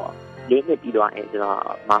စားတာတော့၄နှစ်ပြီးတော့ကျွန်တော်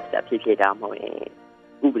master ဖြစ်တာမဟုတ်ရင်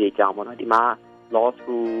ဥပဒေကြောင်းပေါ့နော်ဒီမှာ law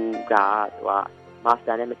school ကသူက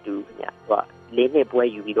master နဲ့မတူဘူးညသူက၄နှစ်ပွဲ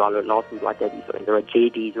ယူပြီးတော့လို့ law school သွားတက်ပြီးဆိုရင်သူက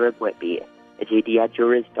JD ဆိုတဲ့ပွဲပေးတယ် JD က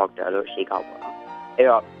Juris Doctor လို့ရှေ့ကောက်ပေါ့နော်အဲ့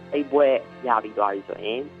တော့အဲ့ပွဲရပြီးသွားပြီဆိုရ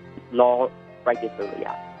င် law practice လုပ်ရ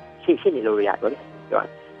ရှင်းနေလို့ရတယ်အဲ့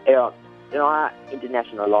တော့ကျွန်တော်က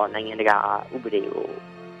international law နိုင်ငံတကာဥပဒေကို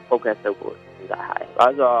focus လုပ်ဖို့စဉ်းစားထားတယ်။ဘာ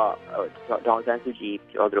လို့ဆိုတော့ဒေါ်ဆ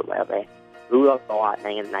န်းစုကြည်ပြောသလိုပဲ rule of law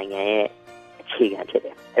ကနိုင်ငံရဲ့အခြေခံဖြစ်တ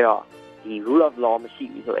ယ်။အဲ့တော့ဒီ rule of law မရှိ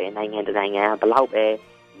ဘူးဆိုရင်နိုင်ငံတစ်နိုင်ငံကဘ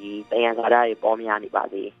လောက်ပဲဒီတရားစာတွေပေါ်များနေပါ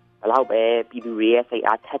စေဘလောက်ပဲပြည်သူတွေရဲ့စိတ်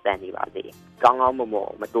အားထက်သန်နေပါစေကောင်းကော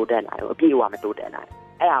င်းမတိုးတက်နိုင်ဘူးအပြည့်အဝမတိုးတက်နိုင်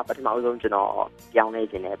အဲ့ဒါပထမဦးဆုံးကျွန်တော်ပြောင်းလဲ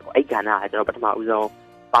ခြင်းနဲ့ပေါ့အဲ့ကဏ္ဍကကျွန်တော်ပထမဦးဆုံး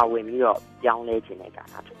ပါဝင်ပြီးတော့ပြောင်းလဲခြင်းနဲ့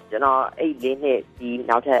ကဏ္ဍဖြစ်တယ်ကျွန်တော်အဲ့၄နှစ်ဒီ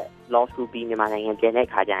နောက်ထပ် law school ပြီးမြန်မာနိုင်ငံပြန်တဲ့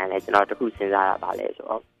ခါကျရင်လည်းကျွန်တော်တခုစဉ်းစားရပါလဲဆို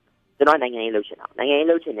တော့ကျွန်တော်နိုင်ငံရေးလုပ်ချင်တာနိုင်ငံ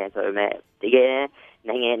ရေးလုပ်ချင်တယ်ဆိုပေမဲ့တကယ်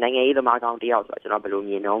နိုင်ငံရေးသမားကောင်းတယောက်ဆိုတော့ကျွန်တော်ဘယ်လို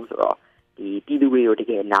မြင်တော့ဆိုတော့ဒီပြည်သူတွေကိုတ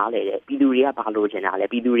ကယ်နားလေတယ်ပြည်သူတွေ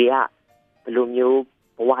ကဘာလို့ချင်တာလဲပြည်သူတွေကဘယ်လိုမျိုး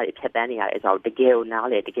ဘဝတွေဖြတ်တန်းနေရလဲဆိုတော့တကယ်ကို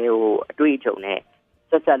နားလေတကယ်ကိုအတွေ့အကြုံ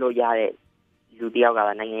နဲ့ဆက်လို့ရတဲ့လူတယောက်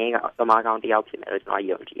ကလည်းနိုင်ငံရေးသမားကောင်းတယောက်ဖြစ်မယ်လို့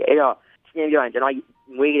ကျွန်တော်ယုံကြည်တယ်အဲ့တော့ရှင်းပြောရင်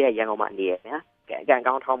ကျွန်တော်ငွေကြတဲ့ရန်ကုန်မှာနေရဗျာအ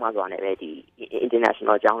ကန်ကောင်းထောင်းမှဆိုတာနဲ့ပဲဒီ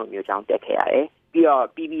international အကြောင်းလိုမျိုးအကြောင်းတက်ခဲ့ရတယ်ပြီးတော့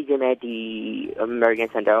ပြီးချင်းပဲဒီ American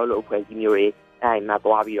Center လို့အဖွဲ့အစည်းမျိုးတွေအဲ့မှာ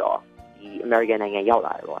သွားပြီးတော့ဒီ American နိုင်ငံရောက်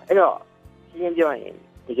လာတယ်ပေါ့အဲ့တော့ရှင်းပြောရင်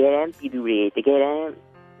တကယ်တမ်းပြည်သူတွေတကယ်တ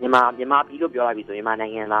မ်းမြန်မာပြည်လို့ပြောရပြီဆိုရင်နို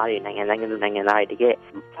င်ငံသားတွေနိုင်ငံသားတွေတကယ်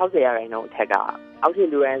60%အထက်ကအောက်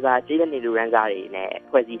ခြေလူရန်စားကျေးလက်နေလူရန်စားတွေနဲ့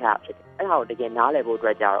ဖွဲ့စည်းထားဖြစ်တယ်အဲ့ဒါကိုတကယ်နားလည်ဖို့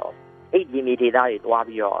အတွက်ကြတော့အဲ့ဒီမြေဒေသ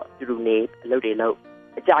တွေတွားပြီးတော့သူနေအလုပ်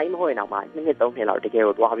တွေလုပ်အကြိုက်မဟုတ်ရင်တော့မှ2-3နှစ်လောက်တ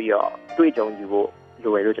ကယ်ကိုတွားပြီးတော့တွေ့ကြုံယူဖို့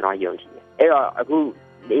လိုရလို့ကျွန်တော်ယုံကြည်တယ်အဲ့တော့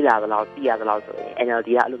အခုလေးလာသလောက်သိရသလောက်ဆိုရင် NLD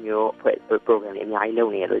ကအဲ့လိုမျိုးဖွဲ့ program တွေအများကြီးလု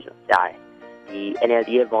ပ်နေရလို့ကျွန်တော်ကြားတယ်ဒီ NLD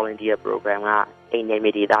ရဲ့ volunteer program ကအိမ်နယ်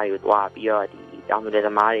မြေဒေသတွေကိုတွားပြီးတော့ဒီတောင်သူတွေ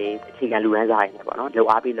သမားတွေအခြေခံလူရန်စားတွေ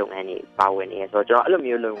နဲ့ပေါ့နော်လုပ်အားပေးလုပ်ငန်းတွေပါဝင်နေရဆိုတော့ကျွန်တော်အဲ့လို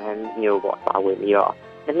မျိုးလုပ်ငန်းမျိုးပေါ့ပါဝင်ပြီးတော့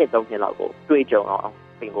2-3နှစ်လောက်ကိုတွေ့ကြုံ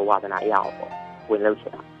အောင်ပင်ကိုဝါသနာရအောင်ပေါ့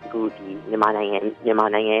ဝင်လုပ်ချင်တာအခုဒီမြန်မာ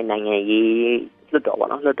နိုင်ငံရေးလွတ်တော်ပေါ့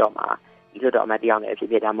နော်လွတ်တော်မှာဒီလွတ်တော်အမတ်တယောက်နဲ့ဖြစ်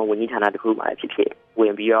ဖြစ်ဒါမှမဟုတ်ဝန်ကြီးဌာနတစ်ခုမှာဖြစ်ဖြစ်ဝ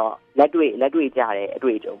င်ပြီးတော့လက်တွေ့ကြတဲ့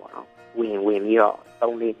အတွေ့အကြုံပေါ့နော်ဝင်ပြီးတော့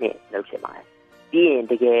3-4နှစ်လုပ်ချင်ပါတယ်ပြီးရင်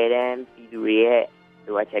တကယ်တမ်းပြည်သူတွေရဲ့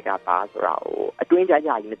လိုအပ်ချက်ကပါဆိုတာကိုအတွ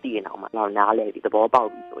င်းကြကြီးမသိရင်တော့မှတော့နားလဲဒီသဘော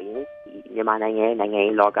ပေါက်ပြီဆိုရင်ဒီမြန်မာ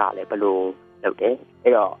နိုင်ငံရေးလောကလည်းဘယ်လိုလုပ်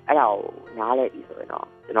တယ်အဲ့တော့အဲ့ဒါကိုနားလဲပြီဆိုရင်တော့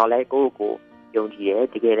ကျွန်တော်လည်းကိုယုံကြည်တယ်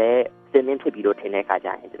တကယ်လည်းစင်နှင်းဖြစ်ပြီးတော့ထင်တဲ့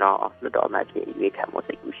အခါကျရင်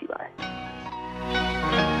ကျွန်တော်လွတ်တော်မှဖြစ်ရွေးခံဖို့စိတ်ကူးရှိပါတယ်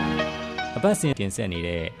အပတ်စဉ်တင်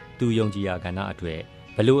ဆက်နေတဲ့သူယုံကြည်ရာကဏ္ဍအတွက်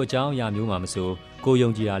ဘယ်လိုအကြောင်းအရာမျိုးမှမဆိုကိုယုံ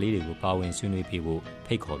ကြည်ရာလေးတွေကိုပါဝင်ဆွေးနွေး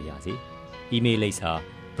ပေးဖို့ဖိတ်ခေါ်ပါရစေ။ email လိပ်စာ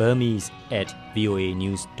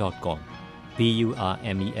burmese@voanews.com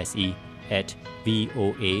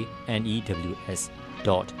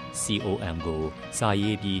burmese@voanews.com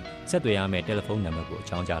ကိုစာရေးပြီးဆက်သွယ်ရမယ့်တယ်လီဖုန်းနံပါတ်ကိုအ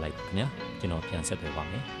ကြောင်းကြားလိုက်ပါခင်ဗျာကျွန်တော်ပြန်ဆက်သွယ်ပါ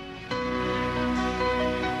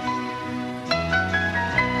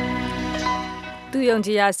မယ်သူယုံကြ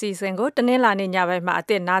ည်ရာစီစဉ်ကိုတနင်္လာနေ့ညပိုင်းမှာ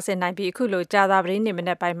အသစ်နားဆင်နိုင်ပြီးအခုလိုကြာသပတေးနေ့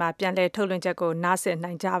မနေ့ပိုင်းမှာပြန်လည်ထုတ်လွှင့်ချက်ကိုနား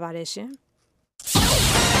ဆင်နိုင်ကြပါ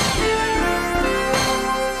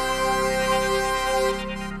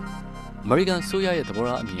တယ်ရှင်အမေရိကန်ဆိုရရဲ့သဘော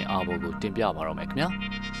ထားအမြင်အာဘော်ကိုတင်ပြပါတော့မယ်ခင်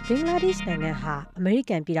ဗျာဘင်္ဂလားဒေ့ရှ်နိုင်ငံဟာ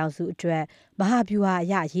အမေရိကန်ပြည်ထောင်စုအတွက်မဟာဗျူဟာ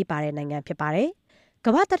အရအရေးပါတဲ့နိုင်ငံဖြစ်ပါတယ်က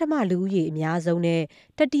မ္ဘာတတမလူဦးရေအများဆုံး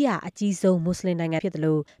နဲ့တတိယအကြီးဆုံးမွတ်စလင်နိုင်ငံဖြစ်တယ်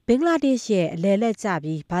လို့ဘင်္ဂလားဒေ့ရှ်ရဲ့အလယ်လက်ကျ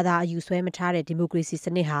ပြီးဘာသာအယူဆွဲမထားတဲ့ဒီမိုကရေစီစ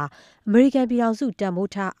နစ်ဟာအမေရိကန်ပြည်ထောင်စု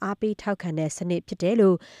တန်ဖိုးထားအားပေးထောက်ခံတဲ့စနစ်ဖြစ်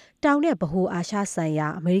တယ်လို့တောင်နဲ့ဗဟိုအာရှဆိုင်ရာ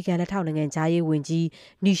အမေရိကန်လက်ထောက်နိုင်ငံသားရေးဝန်ကြီး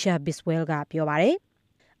နီရှာဘစ်ဝဲလ်ကပြောပါတယ်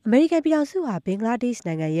အမေရိကန်ပြည်ထောင်စုဟာဘင်္ဂလားဒေ့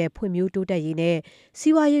ရှ်နိုင်ငံရဲ့ဖွံ့ဖြိုးတိုးတက်ရေး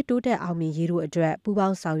နဲ့စီးပွားရေးတိုးတက်အောင်မြင်ရေးတို့အတွက်ပူး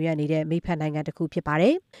ပေါင်းဆောင်ရွက်နေတဲ့မိဖက်နိုင်ငံတစ်ခုဖြစ်ပါတ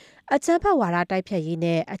ယ်။အကြမ်းဖက်ဝါဒတိုက်ဖျက်ရေး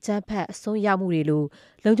နဲ့အကြမ်းဖက်အစွန်းရောက်မှုတွေလို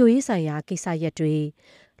လုံခြုံရေးဆိုင်ရာကိစ္စရပ်တွေ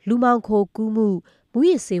လူမှောင်ခိုကူး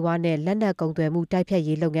မှုမူရစ်ဆေးဝါးနဲ့လက်နက်ကုန်သွယ်မှု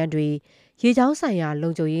တိုက်ဖျက်ရေးလုပ်ငန်းတွေရေကြောင်းဆိုင်ရာလုံ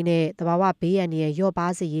ခြုံရေးနဲ့သဘာဝဘေးအန္တရာယ်လျော့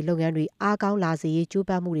ပါးစေရေးလုပ်ငန်းတွေအားကောင်းလာစေရေးကြိုး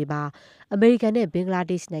ပမ်းမှုတွေမှာအမေရိကန်နဲ့ဘင်္ဂလား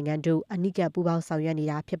ဒေ့ရှ်နိုင်ငံတို့အနိကပူးပေါင်း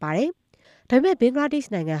ဆောင်ရွက်နေတာဖြစ်ပါတယ်။ဒါပေမဲ့ဘင်္ဂလားဒေ့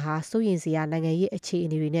ရှ်နိုင်ငံဟာစိုးရိမ်စရာနိုင်ငံရေးအခြေအ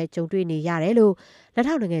နေတွေနဲ့ကြုံတွေ့နေရတယ်လို့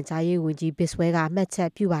လက်ထောက်နိုင်ငံသားရေးဝန်ကြီးဘစ်ဝဲကမှတ်ချက်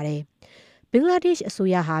ပြုပါတယ်။ဘင်္ဂလားဒေ့ရှ်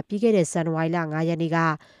အစိုးရဟာပြီးခဲ့တဲ့ဇန်နဝါရီလ9ရက်နေ့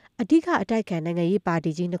ကအဓိကအတိုက်ခံနိုင်ငံ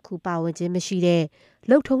ရေးပါတီကြီး2ခုပါဝင်ခြင်းမရှိ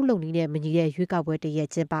တဲ့လှုပ်ထုံးလုံနည်းနဲ့မညီတဲ့ရွေးကောက်ပွဲတရက်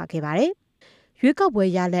ကျင်းပခဲ့ပါတယ်။ရွေးကောက်ပွဲ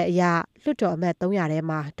ရလဒ်အရလွှတ်တော်အမတ်300ထဲ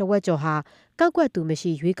မှာတဝက်ကျော်ဟာကောက်ကွက်သူမ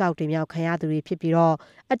ရှိရွေးကောက်တင်မြှောက်ခံရသူတွေဖြစ်ပြီးတော့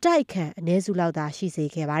အတိုက်ခံအနည်းစုလောက်သာ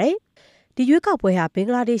ရှိစေခဲ့ပါတယ်။ဒီရွေးကောက်ပွဲဟာဘင်္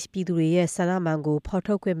ဂလားဒေ့ရှ်ပြည်သူတွေရဲ့ဆန္ဒမှန်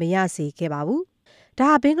ကိုဖော်ထုတ်ခွင့်မရစေခဲ့ပါဘူး။ဒါ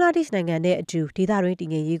ဟာဘင်္ဂလားဒေ့ရှ်နိုင်ငံနဲ့အတူဒေသတွင်းတည်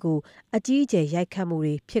ငြိမ်ရေးကိုအကြီးအကျယ်ရိုက်ခတ်မှု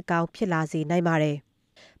တွေဖြစ်ကောင်းဖြစ်လာစေနိုင်ပါတယ်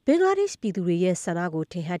။ဘင်္ဂလားဒေ့ရှ်ပြည်သူတွေရဲ့ဆန္ဒ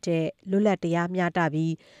ကိုထင်ဟပ်တဲ့လွတ်လပ်တရားမျှ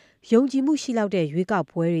တပြီးယုံကြည်မှုရှိလောက်တဲ့ရွေး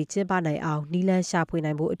ကောက်ပွဲတွေကျင်းပနိုင်အောင်နည်းလမ်းရှာ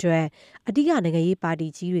ဖွေနိုင်ဖို့အတွက်အဓိကနိုင်ငံ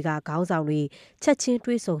ရေးပါတီကြီးတွေကခေါင်းဆောင်တွေချက်ချင်း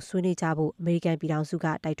တွဲဆုံဆွေးနွေးကြဖို့အမေရိကန်ပြည်ထောင်စုက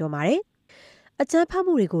တိုက်တွန်းပါတယ်။ အကြမ်းဖက်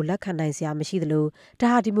မှုတွေကိုလက်ခံနိုင်စရာမရှိသလိုဒါ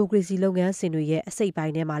ဟာဒီမိုကရေစီလုပ်ငန်းစဉ်တွေရဲ့အစိတ်ပို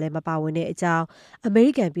င်းထဲမှာလည်းမပါဝင်တဲ့အကြောင်းအမေ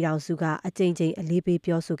ရိကန်ပြည်ထောင်စုကအကြိမ်ကြိမ်အလေးပေး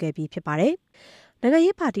ပြောဆိုခဲ့ပြီးဖြစ်ပါတယ်။နိုင်ငံ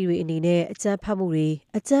ရေးပါတီတွေအနေနဲ့အကြမ်းဖက်မှုတွေ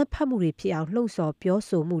ဖြစ်အောင်လှုံ့ဆော်ပြော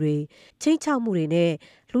ဆိုမှုတွေချိန်ချောက်မှုတွေနဲ့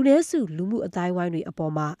လူနည်းစုလူမှုအတိုင်းဝိုင်းတွေအ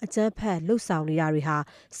ပေါ်မှာအကြမ်းဖက်လှုပ်ဆောင်နေတာတွေဟာ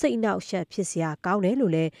စိတ်အနှောက်အယှက်ဖြစ်စရာကောင်းတယ်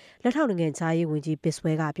လို့လည်းလက်ထောက်နိုင်ငံခြားရေးဝန်ကြီးဘစ်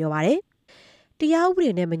ဆွဲကပြောပါတယ်။တရားဥပဒေ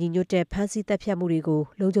နဲ့မညီညွတ်တဲ့ဖမ်းဆီးတပ်ဖြတ်မှုတွေကို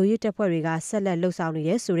လုံခြုံရေးတပ်ဖွဲ့တွေကဆက်လက်လှုပ်ဆောင်နေ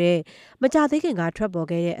ရဲဆိုတဲ့မကြာသေးခင်ကထွက်ပေါ်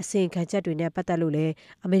ခဲ့တဲ့အစီရင်ခံချက်တွေနဲ့ပတ်သက်လို့လည်း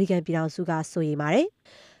အမေရိကန်ပြည်ထောင်စုကဆိုရင်ပါတယ်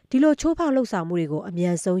။ဒီလိုချိုးဖောက်လှုပ်ဆောင်မှုတွေကိုအမြ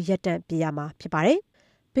န်ဆုံးရပ်တန့်ပြရမှာဖြစ်ပါတယ်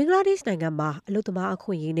။ဘင်္ဂလားဒေ့ရှ်နိုင်ငံမှာအလုပ်သမားအ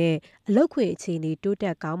ခွင့်အရေးနဲ့အလုပ်ခွင့်အခြေအနေတိုးတ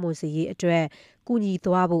က်ကောင်းမွန်စေရေးအတွက်ကူညီ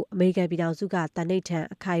သွားဖို့အမေရိကန်ပြည်ထောင်စုကတနိဋ္ဌာန်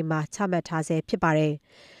အခိုင်အမာချမှတ်ထားဆဲဖြစ်ပါတယ်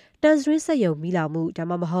။တန်စရင်းစက်ရုံမိလောင်မှုဒါ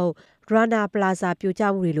မှမဟုတ်ရန်နာပလာဇာပြိုကျ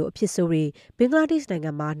မှုတွေလိုအဖြစ်ဆိုးတွေဘင်္ဂလားဒေ့ရှ်နိုင်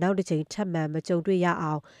ငံမှာနောက်တစ်ချိန်ထပ်မံမကြုံတွေ့ရ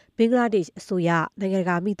အောင်ဘင်္ဂလားဒေ့ရှ်အစိုးရနိုင်ငံတ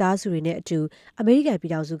ကာမိသားစုတွေနဲ့အတူအမေရိကန်ပြ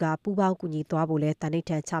ည်ထောင်စုကပူးပေါင်းကူညီသွားဖို့လည်းတနိဋ္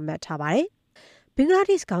ဌာန်ချမှတ်ထားပါတယ်။ဘင်္ဂလား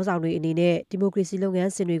ဒေ့ရှ်ခေါင်းဆောင်တွေအနေနဲ့ဒီမိုကရေစီလုပ်င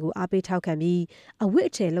န်းစဉ်တွေကိုအားပေးထောက်ခံပြီးအဝတ်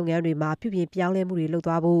အထည်လုပ်ငန်းတွေမှာပြုပြင်ပြောင်းလဲမှုတွေလုပ်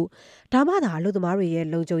သွားဖို့ဒါမှသာအလုပ်သမားတွေရဲ့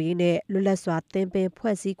လုံခြုံရေးနဲ့လွတ်လပ်စွာသင်ပင်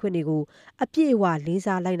ဖွဲ့စည်းခွင့်တွေကိုအပြည့်အဝလေး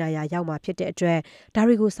စားလိုက်နာရရောက်မှာဖြစ်တဲ့အတွက်ဒါ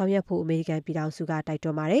တွေကိုဆောင်ရွက်ဖို့အမေရိကန်ပြည်ထောင်စုကတိုက်တွ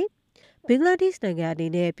န်းပါတယ်။ဘင်္ဂလားဒေ့ရှ်နိုင်ငံအနေ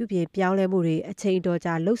နဲ့ပြုပြင်ပြောင်းလဲမှုတွေအချိန်တော်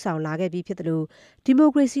ကြာလှုပ်ဆောင်လာခဲ့ပြီးဖြစ်တယ်လို့ဒီမို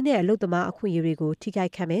ကရေစီနဲ့အလုပ်သမားအခွင့်အရေးတွေကိုထိခို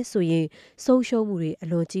က်ခံမယ်ဆိုရင်ဆုံးရှုံးမှုတွေအ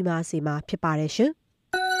လွန်ကြီးမားစေမှာဖြစ်ပါတယ်ရှင်။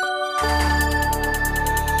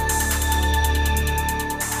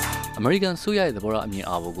အမေရိကန်ဆိုရရဲ့သဘောထားအမြင်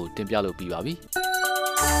အာဘော်ကိုတင်ပြလို့ပြီးပါပြီ။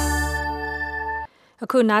အ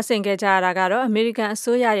ခုနားဆင်ကြကြရတာကတော့အမေရိကန်အ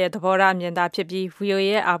စိုးရရဲ့သဘောထားအမြင်သာဖြစ်ပြီး VOA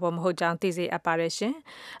ရဲ့အာဘော်မဟုတ်ကြောင်းသိစေအပ်ပါတယ်ရှင်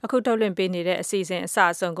။အခုထုတ်လွှင့်ပေးနေတဲ့အစီအစဉ်အစ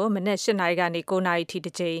အဆုံးကိုမနေ့8:00 နာရီကနေ9:00 နာရီထိတ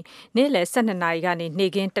စ်ချိန်နေ့လယ်12:00 နာရီကနေ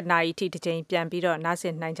နေ့ကင်း1:00 နာရီထိတစ်ချိန်ပြန်ပြီးတော့နားဆ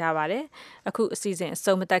င်နိုင်ကြပါတယ်။အခုအစီအစဉ်အ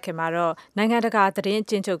ဆုံးမတက်ခင်မှာတော့နိုင်ငံတကာသတင်းအ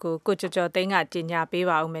ကျဉ်းချုပ်ကိုကျော်ကျော်သိန်းကကြီးညာပေး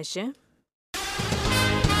ပါဦးမယ်ရှင်။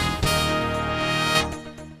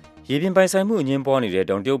ရေပြင်ပိုင်ဆိုင်မှုအငင်းပွားနေတဲ့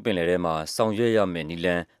တောင်တရုတ်ပင်လယ်ထဲမှာဆောင်ရွက်ရမယ့်နည်းလ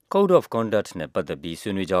မ်း Code of Conduct နဲ့ပတ်သက်ပြီး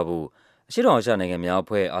ဆွေးနွေးကြဖို့အရှေ့တောင်အာရှနိုင်ငံများအ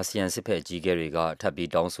ဖွဲ့အာဆီယံစစ်ဖက်အကြီးအကဲတွေကထပ်ပြီး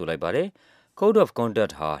တောင်းဆိုလိုက်ပါတယ်။ Code of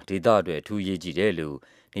Conduct ဟာဒေသအတွက်အထူးအရေးကြီးတယ်လို့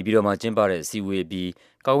နေပြည်တော်မှာကျင်းပတဲ့အစည်းအဝေးပြီး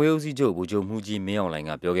ကာကွယ်ရေးဦးစီးချုပ်ဗိုလ်ချုပ်မှူးကြီးမင်းအောင်လှိုင်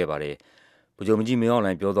ကပြောခဲ့ပါတယ်။ဗိုလ်ချုပ်မှူးကြီးမင်းအောင်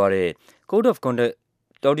လှိုင်ပြောသွားတဲ့ Code of Conduct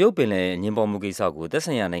တောင်တရုတ်ပင်လယ်အငင်းပွားမှုကိစ္စကိုသက်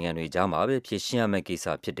ဆိုင်ရာနိုင်ငံတွေကြားမှာပဲဖြေရှင်းရမယ့်ကိစ္စ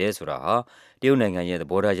ဖြစ်တယ်ဆိုတာဟာတရုတ်နိုင်ငံရဲ့သ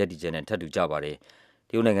ဘောထားရပ်တည်ချက်နဲ့ထပ်တူကြပါတယ်။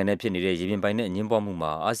တရုတ်နိုင်ငံနဲ့ဖြစ်နေတဲ့ရေပြင်ပိုင်နဲ့အငင်းပွားမှု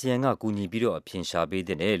မှာအာဆီယံကကူညီပြီးတော့အဖြေရှာပေး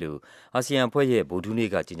တဲ့တယ်လို့အာဆီယံအဖွဲ့ရဲ့ဗိုလ်ထူးနေ့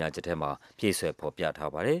ကကြေညာချက်ထဲမှာဖြည့်ဆွဲဖော်ပြ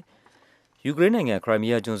ထားပါတယ်။ယူကရိန်းနိုင်ငံခရိုင်း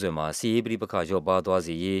မီးယားကျွန်းဆွယ်မှာစစ်ရေးပဋိပက္ခလျော့ပါးသွား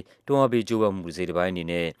စေရေးတွန်းအားပေးကြိုးပမ်းမှုတစ်ပိုင်းအနေ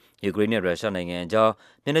နဲ့ယူကရိန်းနဲ့ရုရှားနိုင်ငံအကြား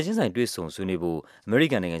မျက်နှာချင်းဆိုင်တွေ့ဆုံဆွေးနွေးဖို့အမေရိ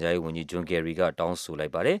ကန်နိုင်ငံသားရေးဝန်ကြီးဂျွန်ကယ်ရီကတောင်းဆိုလို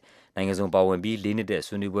က်ပါတယ်။နိုင်ငံစုံပါဝင်ပြီး4နှစ်တဲ့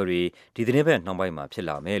ဆွေးနွေးပွဲတွေဒီသတင်းပတ်နှောင်းပိုင်းမှာဖြစ်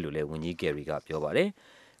လာမယ်လို့လည်းဝန်ကြီးကယ်ရီကပြောပါတယ်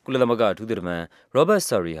။ကုလသမဂ္ဂအထူးသမန်ရောဘတ်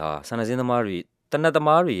ဆာရီဟာဆန္ဒစင်းသမားတွေတနတ်သ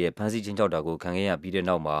မားတွေရဲ့ဖမ်းဆီးခြင်းကြောက်တာကိုခံခဲ့ရပြီးတဲ့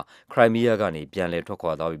နောက်မှာခရိုင်းမီးယားကနေပြန်လည်ထွက်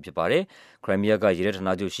ခွာသွားပြီဖြစ်ပါတယ်။ခရိုင်းမီးယားကရေတပ်ဌာန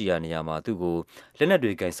ချုပ်ရှိရာနေရာမှာသူ့ကိုလက်နက်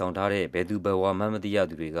တွေကင်ဆောင်ထားတဲ့ဘယ်သူဘယ်ဝါမှန်းမသိရ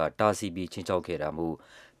သူတွေကတားဆီးပြီးချင်းချောက်ခဲ့တာမို့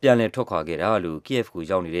ပြန်လည်ထွက်ခွာခဲ့တာလို့ Kiev ကို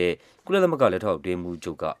ရောက်နေတဲ့ကုလသမဂ္ဂလက်ထောက်အတွင်းမှူး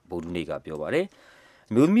ချုပ်ကဗုဒ္ဓနေ့ကပြောပါတယ်။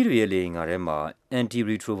အမျိုးသမီးတွေရဲ့လေယာဉ်ငါထဲမှာ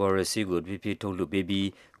antiretroviral ဆေးကိုဖြည်းဖြည်းထုတ်လွှတ်ပေးပြီး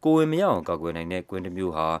ကိုယ်ဝင်မရအောင်ကာကွယ်နိုင်တဲ့ကွင်းတစ်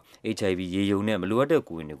မျိုးဟာ HIV ရေယုံနဲ့မလိုအပ်တဲ့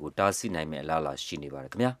ကိုယ်ဝင်တွေကိုတားဆီးနိုင်မယ့်အလားအလာရှိနေပါတ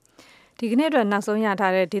ယ်ခင်ဗျာ။ဒီကနေ့အတွက်နောက်ဆုံးရ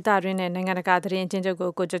ထားတဲ့ဒေသတွင်းနဲ့နိုင်ငံတကာသတင်းအကျဉ်းချုပ်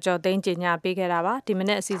ကိုကျော်ကျော်သိန်းကြီးညာပေးခဲ့တာပါဒီမ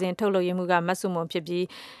နေ့အစီအစဉ်ထုတ်လုပ်ရမှုကမတ်စုမွန်ဖြစ်ပြီး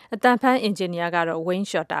အတန်ဖန်းအင်ဂျင်နီယာကတော့ Wayne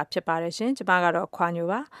Shorter ဖြစ်ပါတယ်ရှင်ကျွန်မကတော့ခွာညို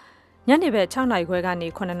ပါညနေဘက်6နာရီခွဲကနေ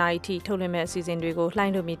9နာရီထိထုတ်လွှင့်မဲ့အစီအစဉ်တွေကိုလှို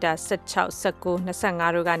င်းဒိုမီတာ16 19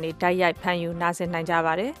 25တို့ကနေတိုက်ရိုက်ဖမ်းယူနားဆင်နိုင်ကြ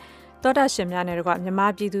ပါတယ်သောတာရှင်များနဲ့တကွမြမ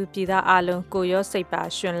ပြည်သူပြည်သားအားလုံးကိုရောစိတ်ပါ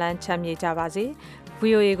ရှင်လန်းချမ်းမြေကြပါစေ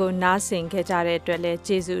VOA ကိုနားဆင်ခဲ့ကြတဲ့အတွက်လည်း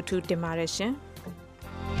ကျေးဇူးအထူးတင်ပါတယ်ရှင်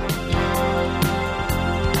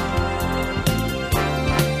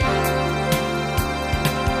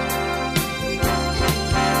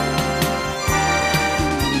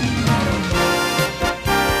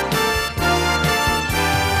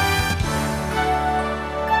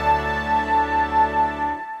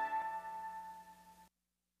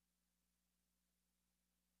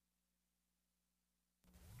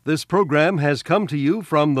This program has come to you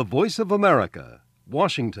from the Voice of America,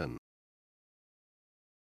 Washington.